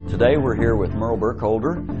Today we're here with Merle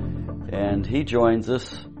Burkholder, and he joins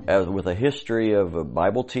us with a history of a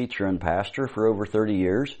Bible teacher and pastor for over 30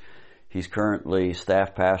 years. He's currently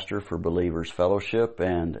staff pastor for Believers Fellowship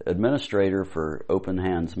and administrator for Open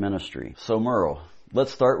Hands Ministry. So Merle,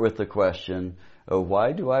 let's start with the question of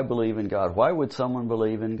why do I believe in God? Why would someone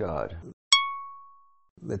believe in God?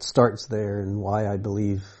 It starts there, and why I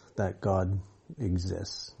believe that God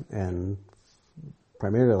exists. And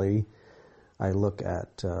primarily, I look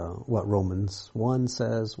at what Romans 1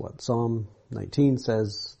 says, what Psalm 19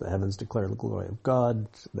 says, the heavens declare the glory of God,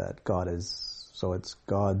 that God is, so it's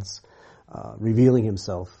God's revealing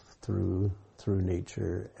himself through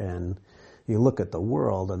nature. And you look at the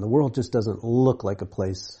world, and the world just doesn't look like a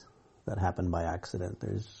place that happened by accident.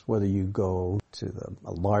 There's, whether you go to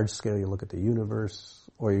a large scale, you look at the universe,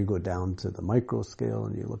 or you go down to the micro scale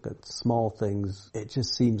and you look at small things, it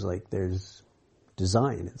just seems like there's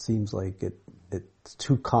design. It seems like it's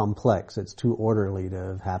too complex, it's too orderly to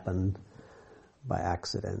have happened by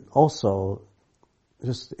accident. Also,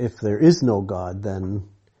 just if there is no God, then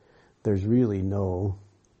there's really no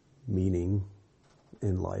meaning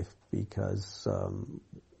in life, because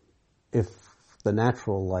if the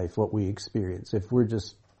natural life, what we experience, if we're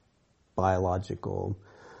just biological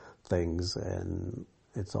things and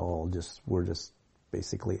it's all just, we're just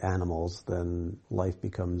basically animals, then life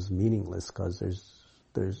becomes meaningless, because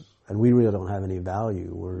there's, and we really don't have any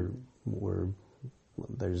value.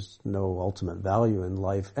 There's no ultimate value in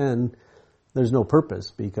life, and there's no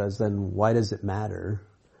purpose, because then why does it matter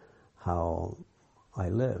how I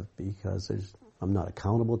live? Because I'm not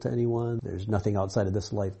accountable to anyone. There's nothing outside of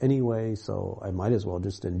this life anyway, so I might as well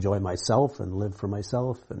just enjoy myself and live for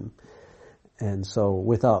myself. And so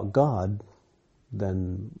without God,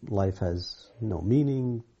 then life has no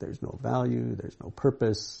meaning, there's no value, there's no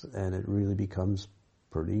purpose, and it really becomes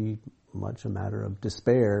pretty much a matter of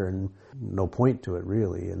despair and no point to it,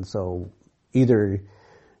 really. And so either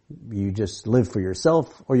you just live for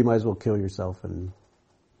yourself, or you might as well kill yourself and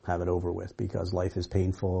have it over with, because life is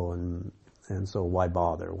painful, and so why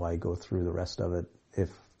bother? Why go through the rest of it if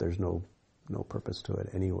there's no purpose to it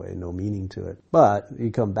anyway, no meaning to it? But I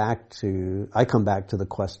come back to the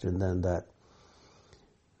question then that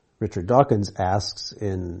Richard Dawkins asks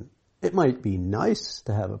it might be nice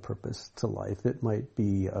to have a purpose to life. It might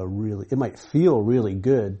feel really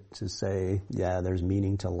good to say, yeah, there's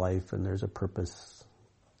meaning to life and there's a purpose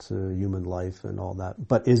to human life and all that.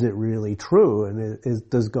 But is it really true? And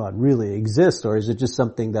does God really exist? Or is it just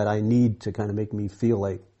something that I need to kind of make me feel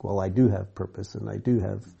like, well, I do have purpose and I do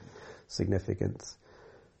have significance?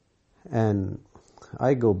 And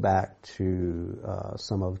I go back to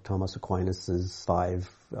some of Thomas Aquinas' 5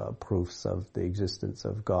 proofs of the existence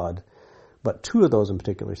of God. But 2 of those in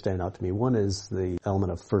particular stand out to me. One is the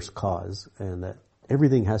element of first cause, and that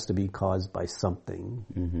everything has to be caused by something.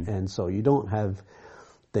 Mm-hmm. And so you don't have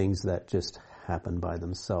things that just happen by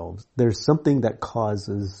themselves. There's something that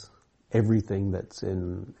causes everything that's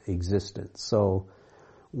in existence. So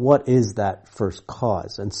what is that first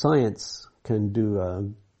cause? And science can do a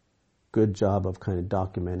good job of kind of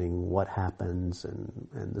documenting what happens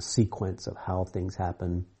and the sequence of how things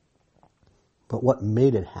happen. But what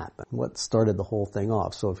made it happen? What started the whole thing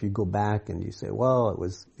off? So if you go back and you say, well, it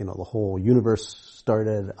was, the whole universe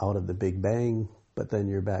started out of the Big Bang, but then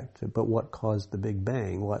you're back to, but what caused the Big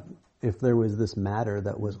Bang? What if there was this matter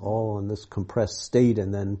that was all in this compressed state,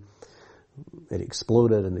 and then it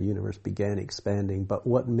exploded and the universe began expanding, but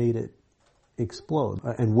what made it explode?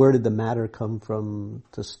 And where did the matter come from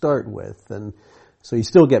to start with? And so you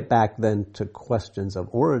still get back then to questions of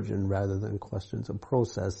origin rather than questions of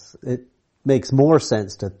process. It makes more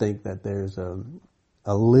sense to think that there's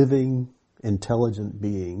a living, intelligent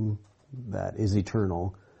being that is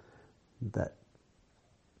eternal, that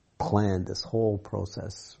planned this whole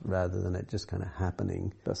process rather than it just kind of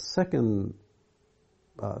happening. The second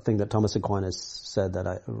thing that Thomas Aquinas said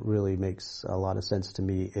that really makes a lot of sense to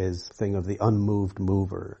me is the thing of the unmoved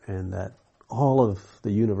mover, and that all of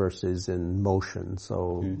the universe is in motion.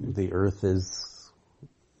 So the earth is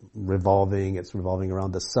revolving, it's revolving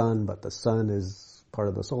around the sun, but the sun is part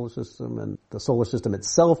of the solar system, and the solar system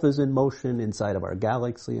itself is in motion inside of our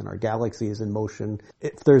galaxy, and our galaxy is in motion.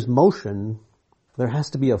 If there's motion, there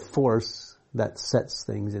has to be a force that sets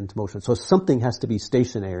things into motion. So something has to be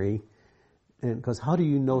stationary, and because how do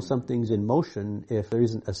you know something's in motion if there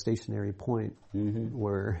isn't a stationary point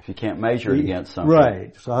where... If you can't measure it against something.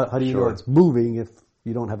 Right. So how do you know it's moving if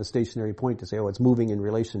you don't have a stationary point to say, oh, it's moving in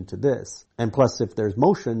relation to this? And plus, if there's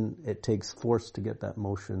motion, it takes force to get that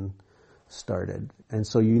motion started. And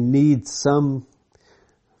so you need some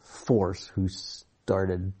force who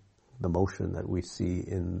started the motion that we see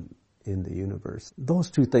in the universe. Those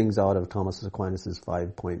two things out of Thomas Aquinas'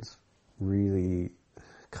 5 points really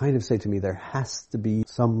kind of say to me there has to be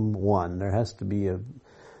someone, there has to be a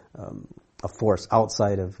force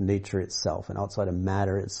outside of nature itself and outside of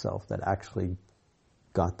matter itself that actually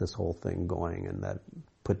got this whole thing going and that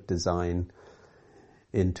put design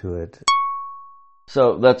into it.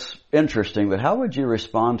 So that's interesting, but how would you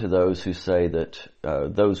respond to those who say that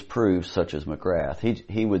those proofs, such as McGrath,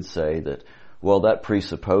 he would say that, well, that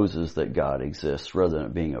presupposes that God exists rather than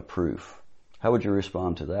it being a proof. How would you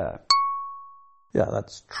respond to that? Yeah,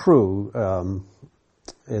 that's true,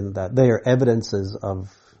 in that they are evidences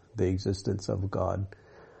of the existence of God.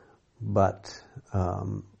 But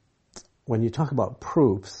when you talk about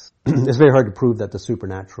proofs, it's very hard to prove that the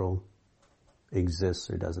supernatural exists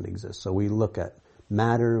or doesn't exist. So we look at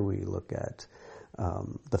matter, we look at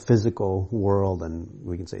the physical world, and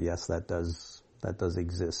we can say, yes, that does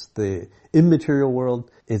exist. The immaterial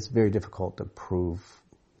world, it's very difficult to prove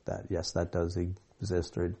that, yes, that does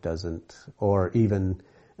exist or it doesn't, or even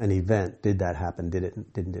an event, did that happen,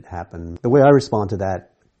 didn't it happen? The way I respond to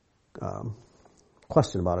that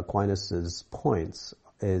question about Aquinas' points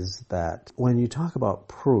is that when you talk about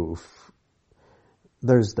proof,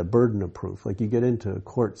 there's the burden of proof. Like you get into a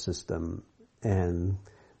court system and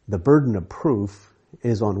the burden of proof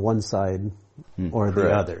is on one side or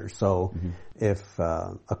the other. So if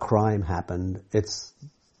a crime happened,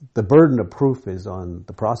 the burden of proof is on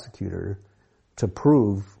the prosecutor to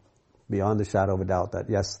prove beyond the shadow of a doubt that,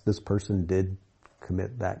 yes, this person did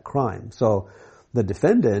commit that crime. So the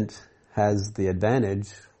defendant has the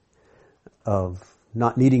advantage of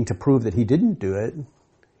not needing to prove that he didn't do it.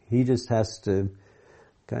 He just has to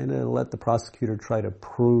kind of let the prosecutor try to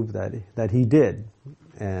prove that he did.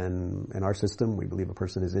 And in our system, we believe a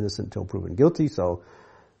person is innocent until proven guilty, so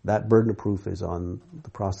that burden of proof is on the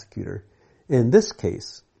prosecutor. In this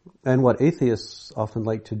case, and what atheists often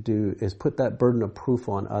like to do is put that burden of proof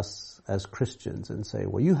on us as Christians and say,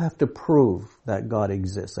 well, you have to prove that God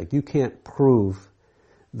exists. Like, you can't prove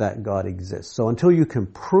that God exists. So until you can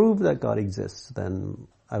prove that God exists, then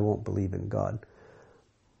I won't believe in God.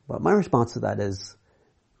 But my response to that is,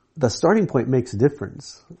 the starting point makes a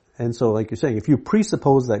difference. And so, like you're saying, if you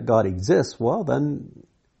presuppose that God exists, well, then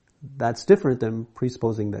that's different than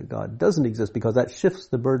presupposing that God doesn't exist, because that shifts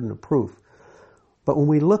the burden of proof. But when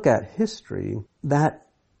we look at history, that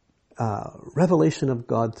revelation of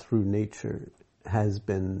God through nature has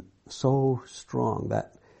been so strong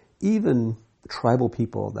that even tribal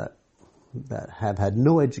people that have had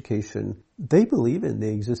no education, they believe in the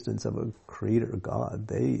existence of a creator God.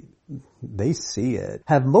 They see it.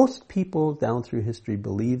 Have most people down through history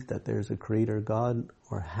believed that there's a creator God,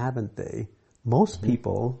 or haven't they? Most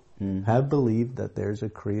people have believed that there's a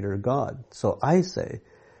creator God. So I say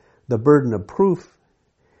the burden of proof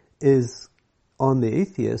is on the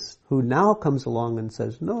atheist who now comes along and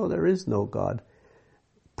says, no, there is no God.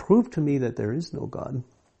 Prove to me that there is no God.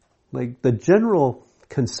 Like the general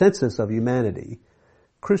consensus of humanity,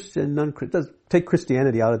 Christian, non-Christian, take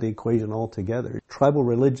Christianity out of the equation altogether. Tribal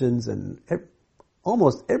religions and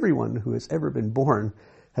almost everyone who has ever been born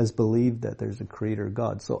has believed that there's a creator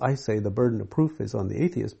God. So I say the burden of proof is on the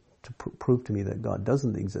atheist to prove to me that God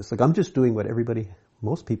doesn't exist. Like, I'm just doing what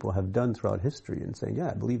most people have done throughout history and saying, yeah,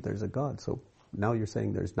 I believe there's a God. So now you're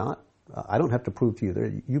saying there's not? I don't have to prove to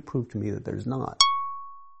you. You prove to me that there's not.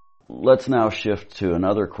 Let's now shift to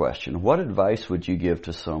another question. What advice would you give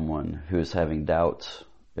to someone who is having doubts,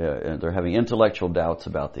 they're having intellectual doubts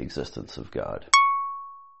about the existence of God?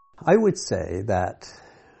 I would say that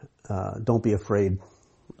don't be afraid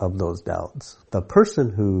of those doubts. The person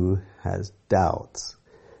who has doubts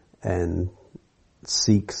and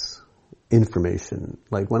seeks information,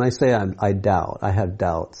 like when I say I doubt, I have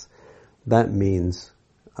doubts, that means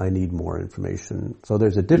I need more information. So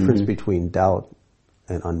there's a difference between doubt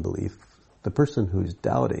and unbelief. The person who's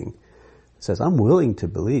doubting says, I'm willing to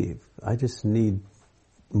believe, I just need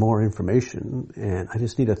more information, and I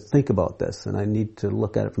just need to think about this, and I need to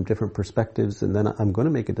look at it from different perspectives, and then I'm going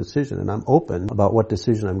to make a decision, and I'm open about what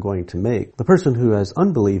decision I'm going to make. The person who has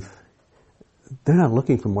unbelief, they're not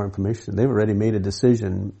looking for more information. They've already made a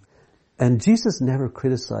decision. And Jesus never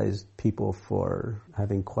criticized people for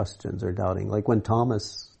having questions or doubting. Like when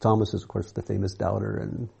Thomas is of course the famous doubter,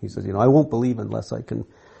 and he says, I won't believe unless I can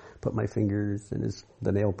put my fingers in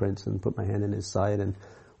the nail prints and put my hand in his side. And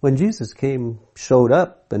when Jesus showed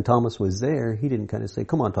up and Thomas was there, he didn't kind of say,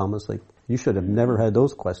 come on, Thomas, like, you should have never had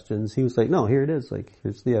those questions. He was like, no, here it is. Like,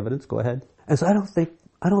 here's the evidence. Go ahead. And so I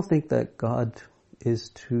don't think that God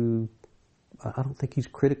I don't think he's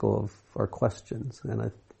critical of our questions.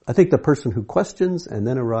 And I think the person who questions and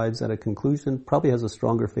then arrives at a conclusion probably has a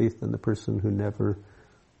stronger faith than the person who never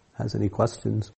has any questions.